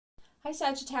Hi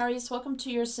Sagittarius, welcome to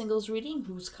your singles reading.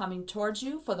 Who's coming towards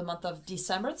you for the month of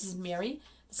December? This is Mary.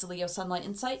 This is Leo Sunlight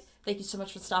Insight. Thank you so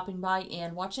much for stopping by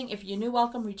and watching. If you're new,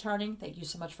 welcome, returning. Thank you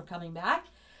so much for coming back.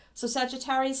 So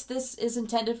Sagittarius, this is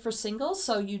intended for singles,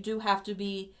 so you do have to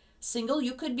be single.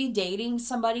 You could be dating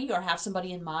somebody or have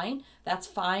somebody in mind. That's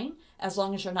fine, as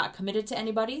long as you're not committed to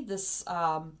anybody. This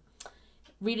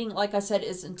reading, like I said,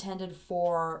 is intended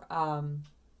for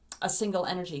a single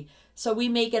energy. So we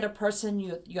may get a person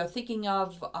you're thinking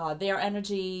of, their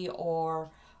energy,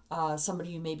 or somebody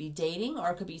you may be dating,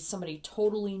 or it could be somebody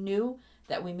totally new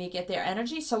that we may get their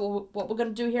energy. So what we're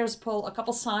going to do here is pull a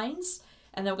couple signs,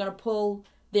 and then we're going to pull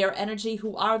their energy.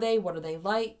 Who are they? What are they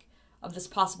like? Of this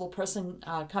possible person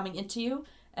coming into you,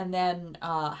 and then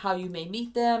how you may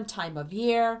meet them, time of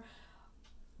year,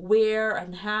 where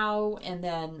and how, and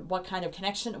then what kind of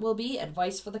connection it will be,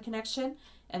 advice for the connection,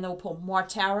 and then we'll pull more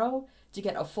tarot to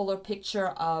get a fuller picture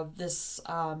of this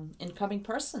incoming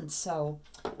person. So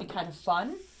be kind of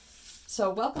fun.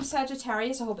 So welcome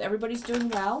Sagittarius. I hope everybody's doing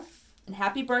well, and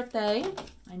happy birthday.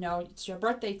 I know it's your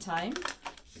birthday time.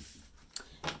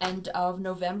 End of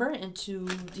November into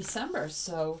December.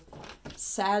 So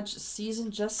Sag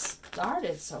season just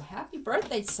started. So happy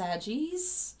birthday,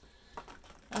 Saggies.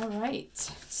 All right.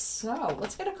 So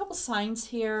let's get a couple signs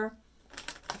here.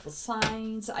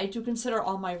 Signs. I do consider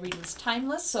all my readings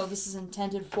timeless, so this is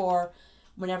intended for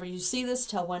whenever you see this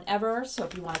till whenever. So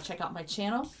if you want to check out my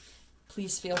channel,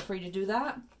 please feel free to do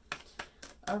that.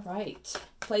 All right,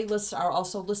 playlists are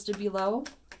also listed below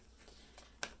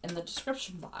in the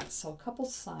description box. So a couple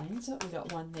signs. We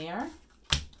got one there,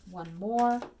 one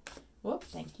more. Whoop,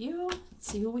 thank you.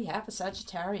 Let's see who we have for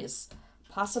Sagittarius.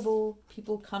 Possible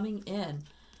people coming in.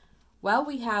 Well,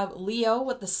 we have Leo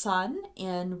with the sun,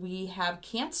 and we have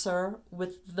Cancer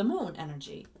with the moon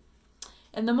energy.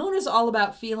 And the moon is all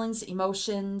about feelings,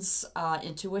 emotions,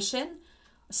 intuition,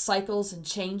 cycles, and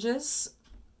changes.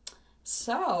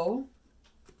 So,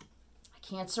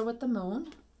 Cancer with the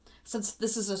moon. Since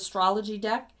this is astrology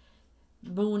deck,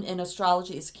 moon in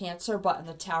astrology is Cancer, but in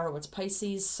the tarot it's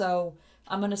Pisces. So,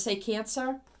 I'm going to say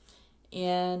Cancer.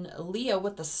 And Leo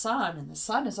with the sun, and the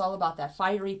sun is all about that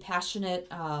fiery,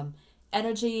 passionate,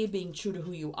 energy, being true to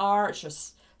who you are. It's your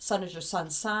sun is your sun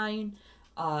sign.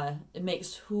 It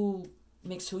makes who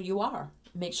you are.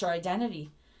 It makes your identity,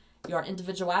 your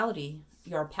individuality,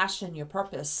 your passion, your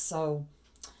purpose. So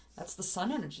that's the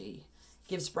sun energy.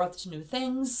 Gives birth to new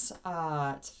things.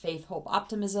 It's faith, hope,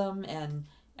 optimism, and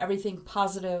everything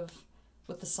positive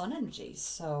with the sun energy.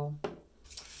 So,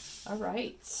 all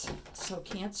right. So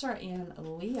Cancer and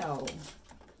Leo.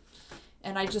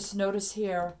 And I just noticed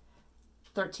here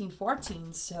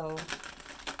 13-14, so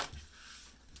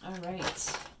all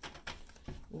right,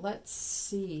 let's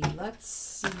see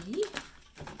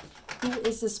who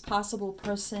is this possible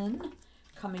person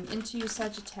coming into you,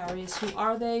 Sagittarius. Who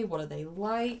are they? What are they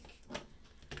like?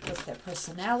 What's their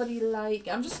personality like?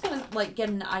 I'm just gonna get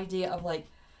an idea of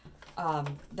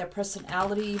their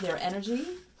personality, their energy,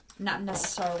 not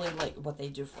necessarily what they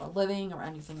do for a living or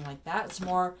anything like that. It's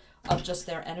more of just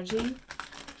their energy.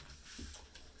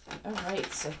 All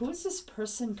right, so who is this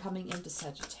person coming into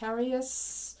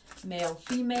Sagittarius? Male,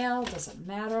 female, doesn't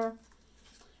matter.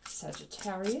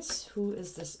 Sagittarius, who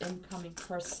is this incoming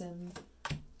person?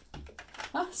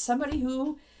 Somebody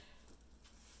who,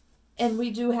 and we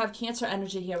do have Cancer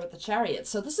energy here with the Chariot.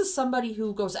 So this is somebody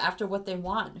who goes after what they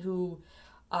want, who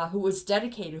is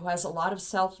dedicated, who has a lot of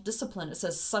self-discipline. It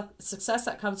says success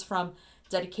that comes from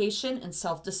dedication and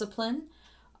self-discipline.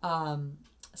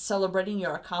 Celebrating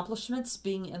your accomplishments,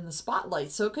 being in the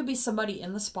spotlight. So it could be somebody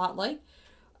in the spotlight.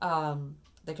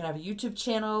 They could have a YouTube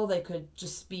channel. They could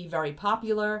just be very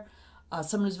popular.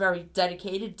 Someone who's very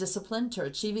dedicated, disciplined to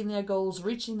achieving their goals,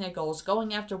 reaching their goals,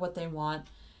 going after what they want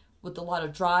with a lot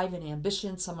of drive and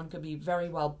ambition. Someone could be very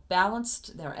well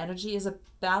balanced. Their energy is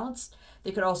balanced.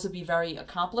 They could also be very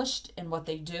accomplished in what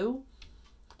they do.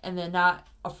 And they're not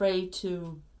afraid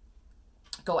to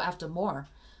go after more.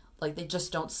 They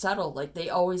just don't settle. They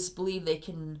always believe they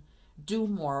can do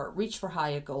more, reach for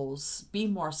higher goals, be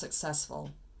more successful.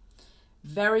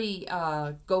 Very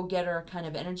go-getter kind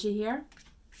of energy here.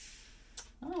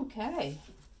 Okay.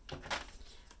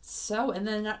 So, and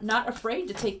then not afraid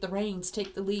to take the reins,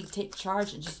 take the lead, take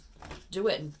charge, and just do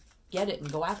it and get it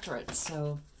and go after it.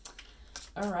 So,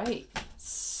 all right.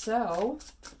 So,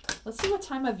 let's see what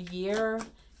time of year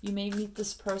you may meet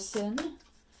this person.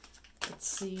 Let's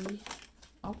see.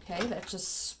 Okay, that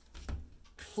just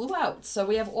flew out. So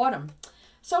we have autumn.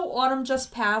 So autumn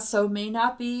just passed, so may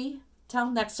not be till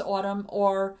next autumn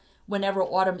or whenever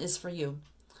autumn is for you.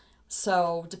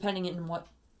 So depending on what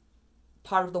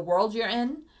part of the world you're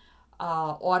in,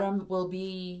 Autumn will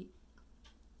be,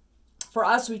 for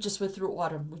us, we just went through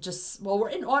autumn. Well, we're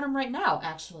in autumn right now,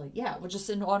 actually. Yeah, we're just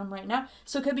in autumn right now.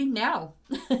 So it could be now.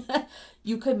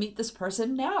 You could meet this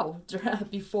person now,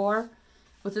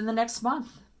 within the next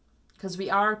month. Because we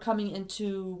are coming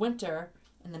into winter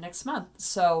in the next month.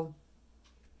 So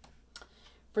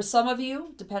for some of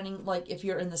you, depending, like if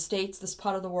you're in the States, this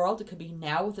part of the world, it could be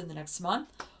now within the next month.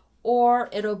 Or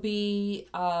it'll be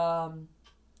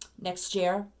next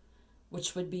year,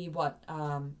 which would be what?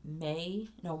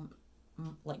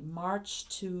 Like March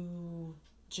to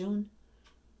June,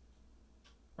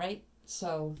 right?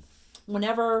 So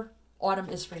whenever autumn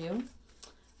is for you.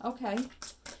 Okay,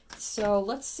 so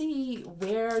let's see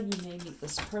where you may meet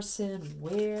this person.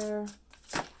 Where,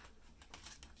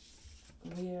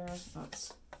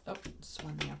 it's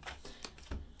one there.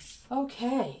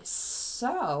 Okay,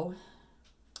 so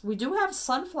we do have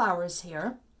sunflowers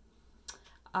here.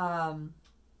 It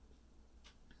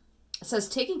says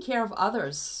taking care of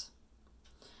others.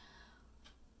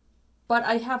 But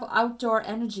I have outdoor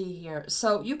energy here.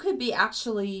 So you could be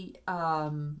actually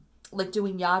like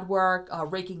doing yard work,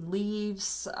 raking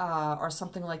leaves, or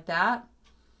something like that.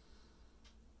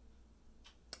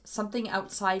 Something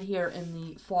outside here in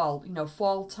the fall,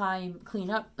 fall time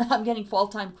cleanup. I'm getting fall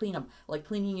time cleanup, like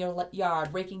cleaning your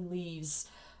yard, raking leaves,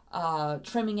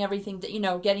 trimming everything,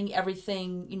 getting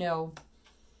everything,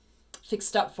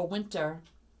 fixed up for winter.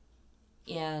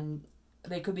 And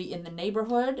they could be in the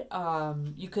neighborhood.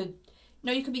 You could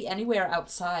be anywhere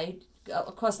outside.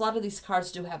 Of course, a lot of these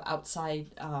cards do have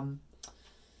outside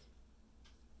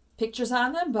pictures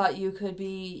on them, but you could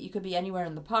be anywhere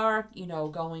in the park.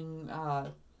 Going.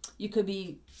 You could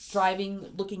be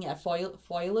driving, looking at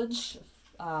foliage,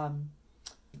 however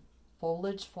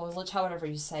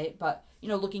you say it. But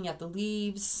looking at the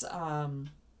leaves,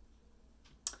 kind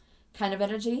of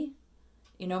energy.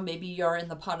 Maybe you're in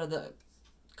the part of the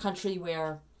country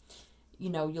where you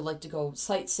like to go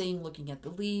sightseeing, looking at the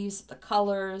leaves, the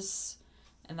colors,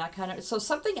 and that kind of. So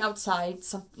something outside,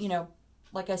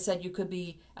 like I said, you could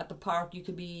be at the park, you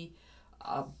could be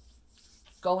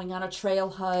going on a trail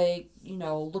hike,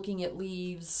 looking at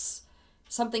leaves,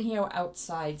 something here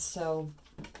outside. So,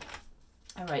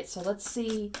 all right, so let's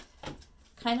see,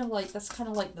 that's kind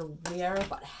of like the where,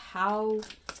 but how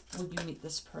would you meet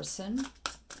this person?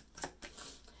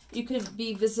 You could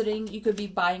be visiting, you could be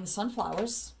buying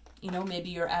sunflowers. Maybe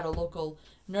you're at a local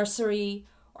nursery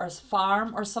or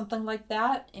farm or something like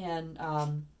that, and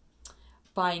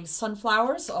buying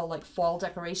sunflowers or like fall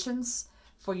decorations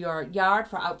for your yard,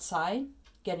 for outside,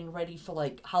 getting ready for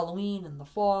like Halloween in the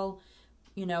fall,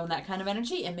 and that kind of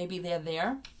energy, and maybe they're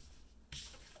there.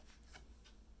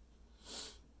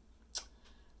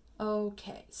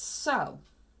 Okay, so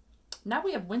now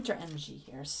we have winter energy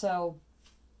here. So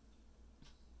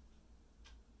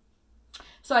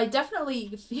I definitely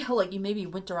feel like you may be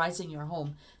winterizing your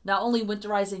home. Not only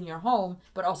winterizing your home,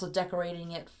 but also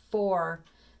decorating it for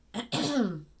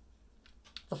the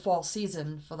fall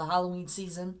season, for the Halloween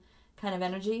season kind of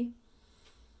energy.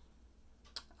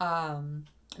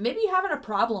 Maybe you're having a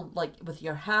problem like with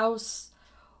your house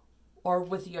or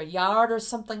with your yard or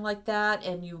something like that,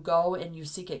 and you go and you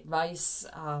seek advice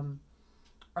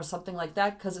or something like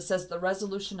that, because it says the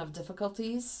resolution of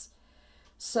difficulties.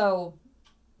 So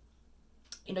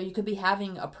you could be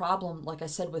having a problem, like I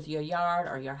said, with your yard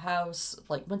or your house,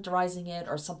 like winterizing it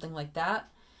or something like that.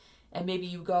 And maybe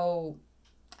you go,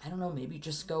 I don't know, maybe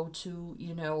just go to,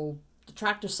 the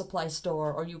tractor supply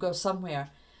store, or you go somewhere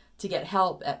to get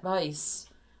help, advice,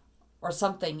 or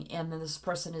something. And then this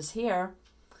person is here.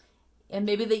 And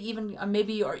maybe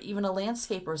or even a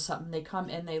landscaper or something. They come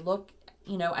and they look,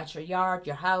 at your yard,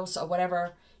 your house, or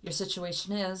whatever your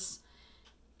situation is.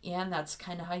 And that's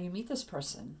kind of how you meet this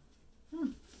person.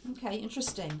 Okay,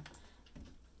 interesting.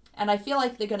 And I feel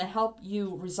like they're going to help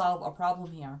you resolve a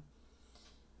problem here.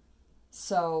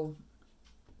 So,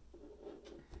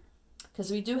 because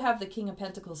we do have the King of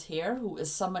Pentacles here, who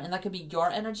is someone, and that could be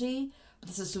your energy, but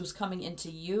this is who's coming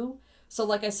into you. So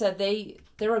like I said,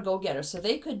 they're a go-getter. So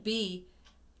they could make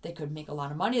a lot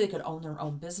of money. They could own their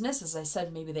own business. As I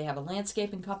said, maybe they have a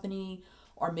landscaping company,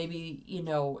 or maybe,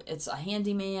 it's a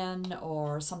handyman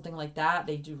or something like that.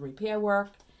 They do repair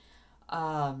work.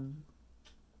 And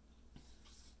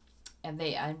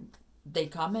they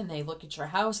come and they look at your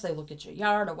house, they look at your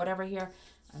yard or whatever here,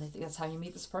 and I think that's how you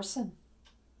meet this person.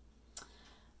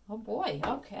 Oh boy,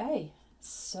 okay.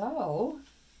 So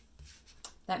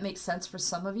that makes sense for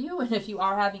some of you. And if you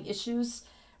are having issues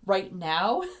right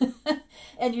now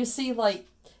and you see like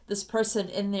this person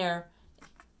in their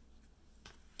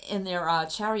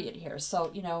chariot here,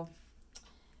 so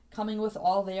coming with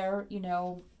all their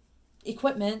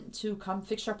equipment to come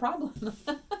fix your problem.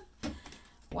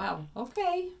 Wow.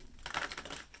 Okay.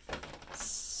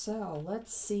 So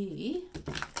let's see.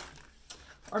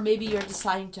 Or maybe you're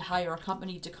deciding to hire a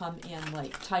company to come and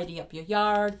like tidy up your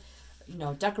yard, you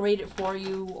know, decorate it for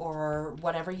you or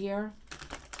whatever here.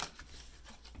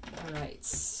 All right.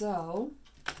 So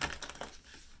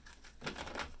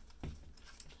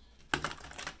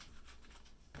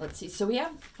let's see. So we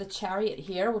have the Chariot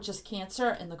here, which is Cancer,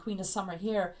 and the Queen of Summer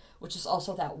here, which is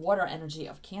also that water energy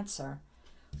of Cancer.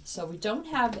 So we don't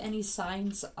have any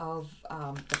signs of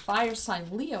the fire sign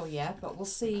Leo yet, but we'll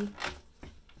see.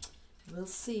 We'll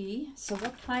see. So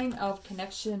what kind of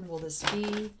connection will this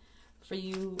be for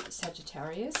you,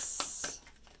 Sagittarius?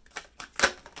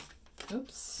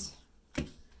 Oops.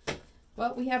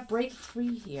 Well, we have break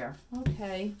free here.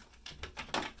 Okay.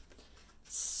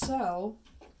 So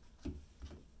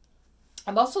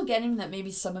I'm also getting that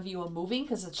maybe some of you are moving,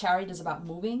 because the Chariot is about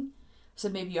moving. So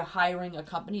maybe you're hiring a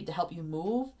company to help you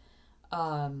move.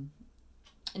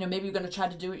 You know, maybe you're going to try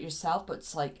to do it yourself, but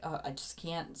it's like, I just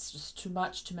can't. It's just too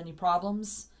much, too many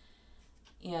problems.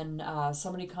 And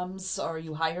somebody comes, or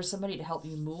you hire somebody to help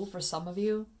you move, for some of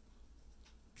you.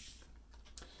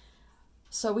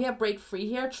 So we have break free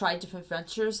here. Try different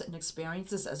ventures and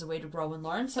experiences as a way to grow and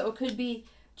learn. So it could be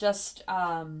just,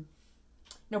 you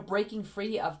know, breaking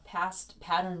free of past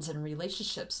patterns and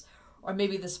relationships. Or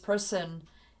maybe this person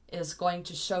is going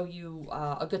to show you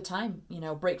a good time, you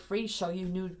know, break free, show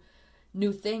you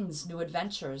new things, new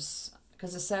adventures,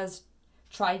 because it says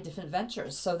try different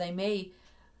ventures. So they may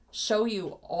show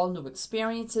you all new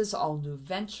experiences, all new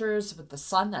ventures. With the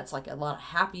Sun, that's like a lot of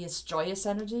happiest, joyous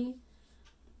energy.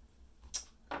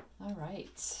 All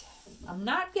right. I'm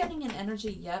not getting an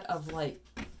energy yet of like,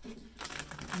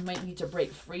 you might need to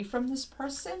break free from this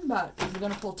person, but I'm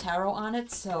going to pull tarot on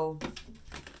it. So,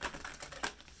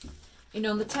 you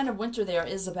know, the Ten of Winter there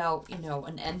is about, you know,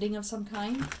 an ending of some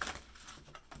kind.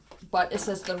 But it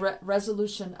says the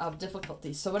resolution of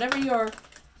difficulties. So whatever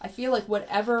I feel like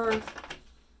whatever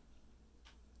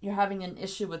you're having an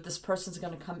issue with, this person's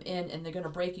going to come in and they're going to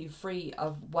break you free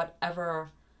of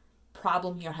whatever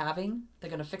problem you're having. They're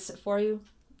going to fix it for you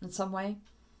in some way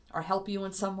or help you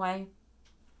in some way.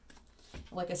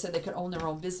 Like I said, they could own their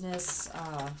own business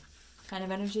kind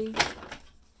of energy.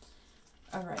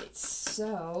 All right,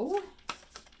 so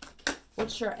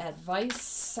what's your advice,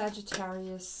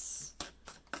 Sagittarius,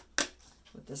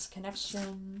 with this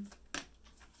connection?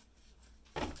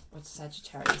 What's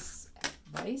Sagittarius'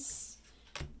 advice?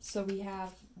 So we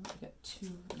have, we got two,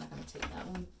 I'm not going to take that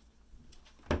one.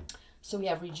 So we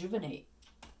have rejuvenate.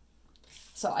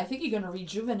 So I think you're going to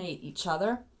rejuvenate each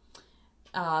other.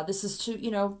 This is to,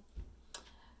 you know,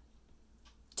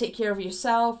 take care of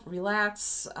yourself,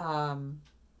 relax,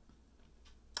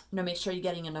 you know, make sure you're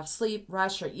getting enough sleep,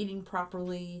 rest, you're eating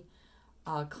properly,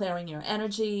 clearing your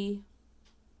energy,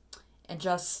 and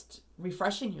just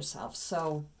refreshing yourself.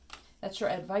 So that's your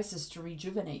advice, is to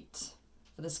rejuvenate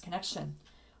for this connection.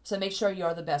 So make sure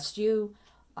you're the best you,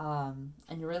 and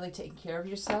you're really taking care of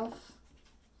yourself.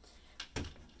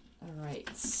 All right,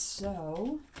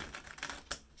 so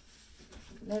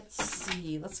let's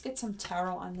see. Let's get some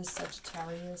tarot on this,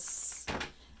 Sagittarius.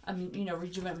 I mean, you know,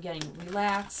 rejuvenate, getting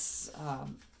relax.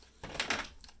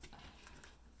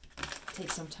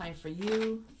 Take some time for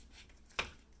you.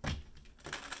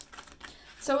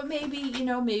 So it may be, you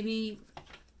know, maybe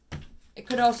it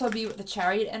could also be with the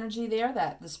Chariot energy there,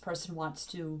 that this person wants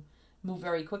to move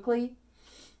very quickly.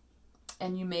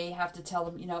 And you may have to tell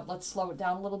them, you know, let's slow it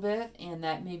down a little bit. And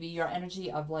that maybe your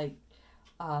energy of like,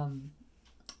 you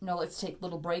know, let's take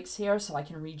little breaks here so I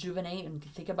can rejuvenate and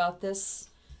think about this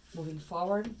moving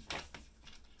forward.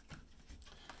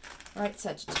 All right,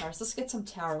 Sagittarius, let's get some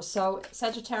tarot. So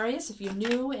Sagittarius, if you're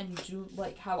new and you do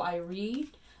like how I read,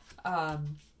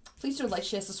 please do like,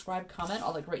 share, subscribe, comment,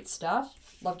 all that great stuff.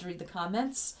 Love to read the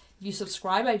comments. If you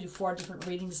subscribe, I do 4 different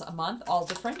readings a month, all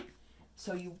different.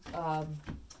 So you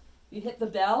hit the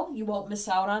bell, you won't miss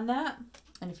out on that.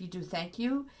 And if you do, thank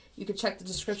you. You can check the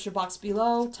description box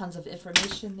below. Tons of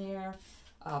information there.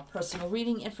 Personal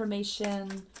reading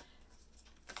information.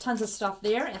 Tons of stuff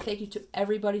there. And thank you to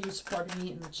everybody who supported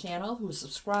me in the channel, who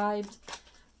subscribed.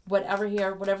 Whatever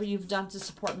you've done to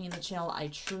support me in the channel, I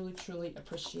truly, truly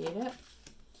appreciate it.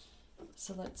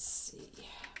 So let's see.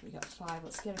 We got 5.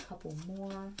 Let's get a couple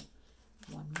more.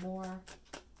 1 more.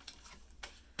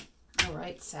 All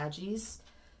right, Saggies.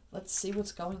 Let's see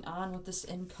what's going on with this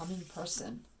incoming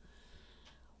person.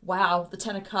 Wow, the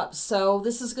 10 of Cups. So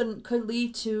this is could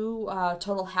lead to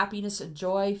total happiness and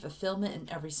joy, fulfillment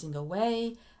in every single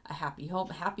way. A happy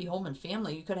home and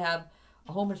family. You could have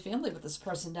a home and family with this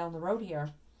person down the road here.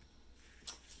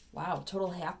 Wow,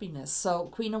 total happiness. So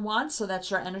Queen of Wands, so that's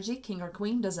your energy. King or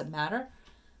Queen, doesn't matter.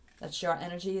 That's your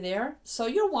energy there. So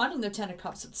you're wanting the Ten of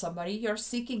Cups with somebody. You're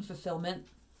seeking fulfillment,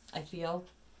 I feel.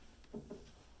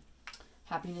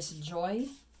 Happiness and joy.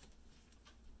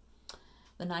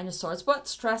 The Nine of Swords. But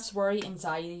stress, worry,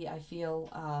 anxiety, I feel,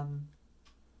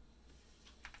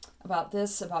 about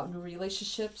this, about new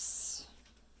relationships.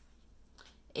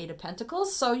 Eight of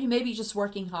Pentacles. So you may be just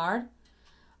working hard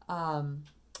on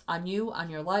you, on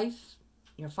your life,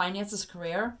 your finances,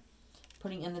 career,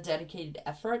 putting in the dedicated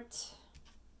effort.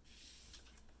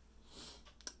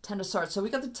 Ten of Swords. So we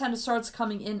got the Ten of Swords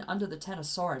coming in under the Ten of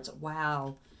Swords.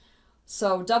 Wow.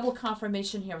 So double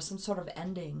confirmation here, some sort of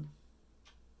ending.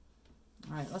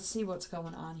 All right, let's see what's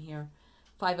going on here.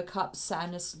 Five of Cups,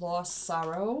 sadness, loss,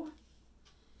 sorrow,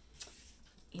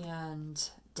 and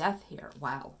death here.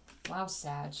 Wow. Wow,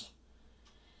 Sag.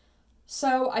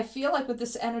 So I feel like with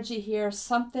this energy here,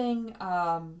 something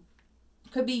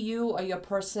could be you or your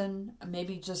person,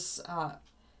 maybe just, well,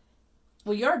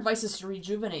 your advice is to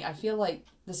rejuvenate. I feel like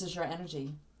this is your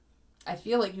energy. I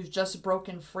feel like you've just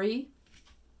broken free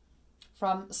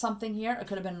from something here. It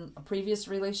could have been a previous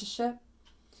relationship.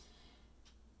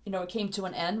 You know, it came to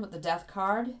an end with the Death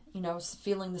card. You know,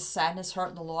 feeling the sadness, hurt,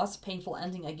 and the loss. Painful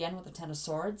ending again with the Ten of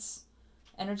Swords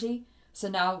energy. So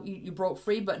now you broke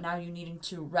free, but now you're needing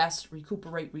to rest,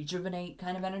 recuperate, rejuvenate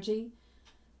kind of energy.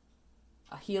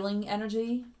 A healing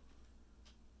energy.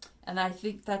 And I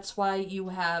think that's why you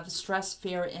have stress,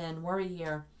 fear, and worry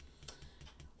here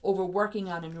over working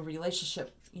on a new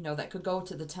relationship. You know, that could go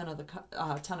to the Ten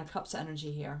of Cups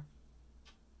energy here.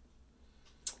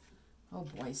 Oh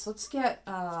boy, so let's get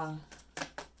a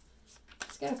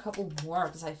couple more,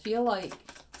 because I feel like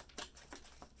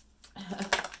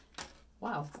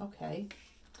wow, okay.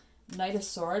 Knight of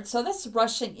Swords. So that's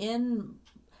rushing in.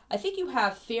 I think you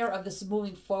have fear of this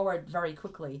moving forward very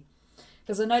quickly,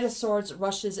 because the Knight of Swords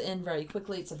rushes in very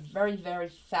quickly. It's a very, very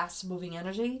fast moving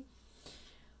energy.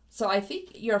 So I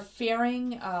think you're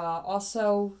fearing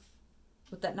also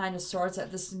with that Nine of Swords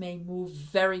that this may move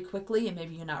very quickly, and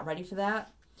maybe you're not ready for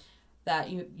that. That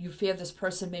you fear this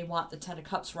person may want the Ten of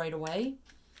Cups right away.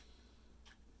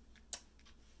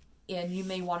 And you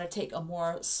may want to take a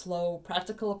more slow,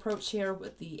 practical approach here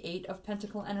with the Eight of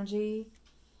Pentacle energy.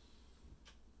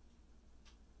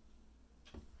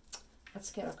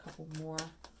 Let's get a couple more.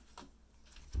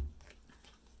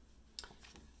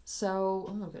 So,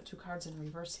 oh, I've got two cards in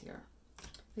reverse here.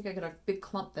 I think I got a big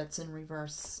clump that's in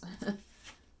reverse.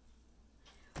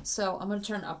 So I'm going to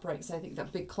turn upright because I think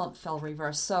that big clump fell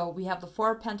reverse. So we have the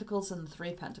Four of Pentacles and the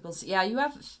Three of Pentacles. Yeah, you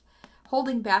have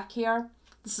holding back here.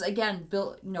 This is, again,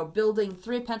 building,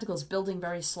 Three of Pentacles, building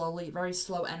very slowly, very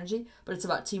slow energy. But it's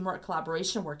about teamwork,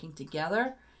 collaboration, working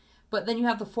together. But then you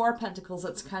have the Four of Pentacles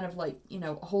that's kind of like,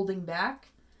 holding back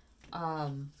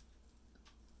kind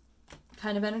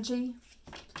of energy.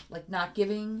 Like not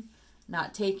giving,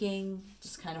 not taking,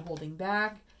 just kind of holding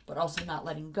back, but also not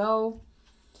letting go.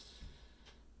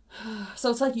 So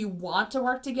it's like you want to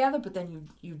work together, but then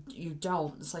you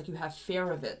don't. It's like you have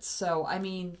fear of it. So, I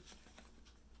mean,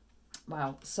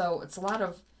 wow. So it's a lot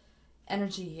of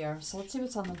energy here. So let's see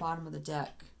what's on the bottom of the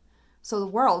deck. So the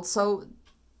World. So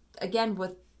again,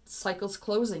 with cycles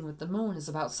closing, with the Moon is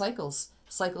about cycles.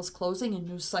 Cycles closing and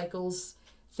new cycles,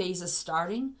 phases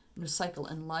starting, new cycle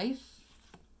in life.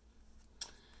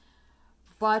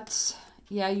 But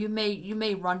yeah, you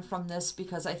may run from this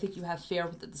because I think you have fear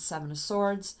with the Seven of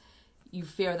Swords. You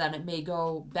fear that it may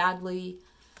go badly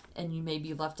and you may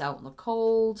be left out in the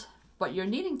cold. But you're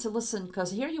needing to listen,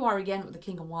 because here you are again with the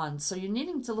King of Wands. So you're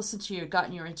needing to listen to your gut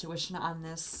and your intuition on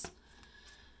this.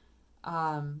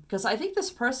 Because I think this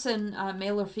person,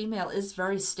 male or female, is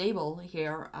very stable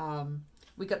here.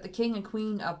 We got the King and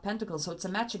Queen of Pentacles, so it's a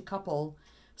matching couple.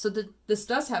 So this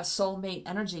does have soulmate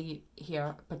energy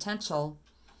here, potential.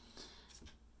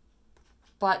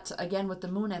 But again, with the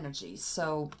Moon energy.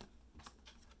 So,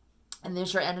 and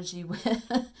there's your energy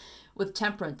with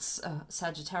Temperance,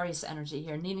 Sagittarius energy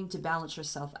here, needing to balance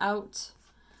yourself out.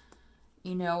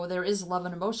 There is love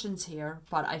and emotions here,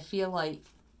 but I feel like,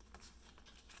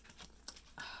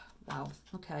 wow,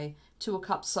 okay, Two of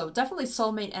Cups. So definitely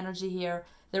soulmate energy here.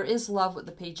 There is love with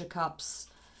the Page of Cups.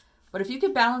 But if you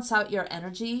could balance out your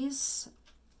energies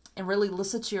and really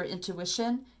listen to your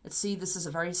intuition and see this is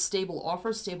a very stable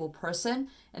offer, stable person,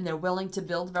 and they're willing to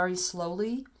build very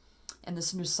slowly in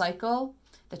this new cycle,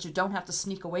 that you don't have to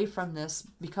sneak away from this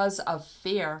because of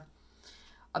fear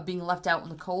of being left out in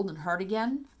the cold and hurt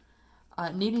again.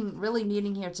 Really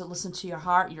needing here to listen to your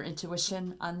heart, your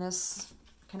intuition on this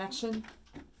connection.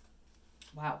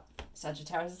 Wow,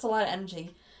 Sagittarius, it's a lot of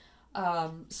energy.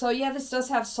 So yeah, this does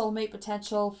have soulmate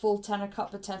potential, full 10 of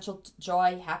cup potential,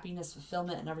 joy, happiness,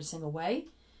 fulfillment in every single way.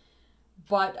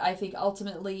 But I think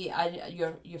ultimately,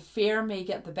 your fear may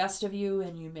get the best of you,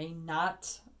 and you may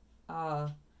not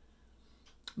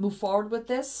move forward with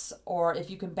this. Or if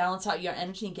you can balance out your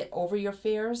energy and get over your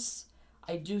fears,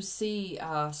 I do see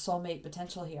soulmate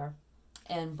potential here,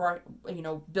 and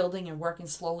building and working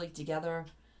slowly together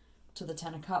to the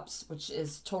 10 of cups, which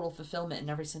is total fulfillment in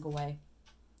every single way.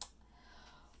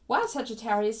 Wow,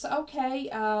 Sagittarius. Okay,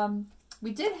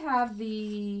 we did have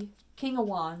the King of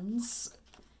Wands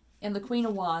and the Queen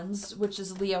of Wands, which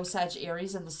is Leo, Sag,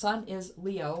 Aries, and the Sun is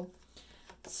Leo.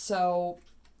 So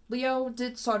Leo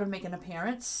did sort of make an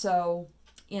appearance, so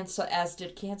as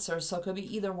did Cancer, so it could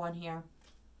be either one here.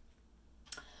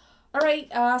 All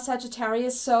right,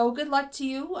 Sagittarius, so good luck to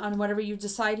you on whatever you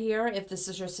decide here, if this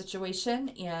is your situation,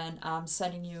 and I'm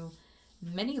sending you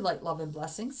many light, love, and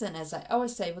blessings. And as I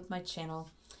always say with my channel,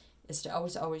 is to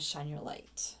always, always shine your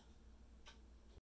light.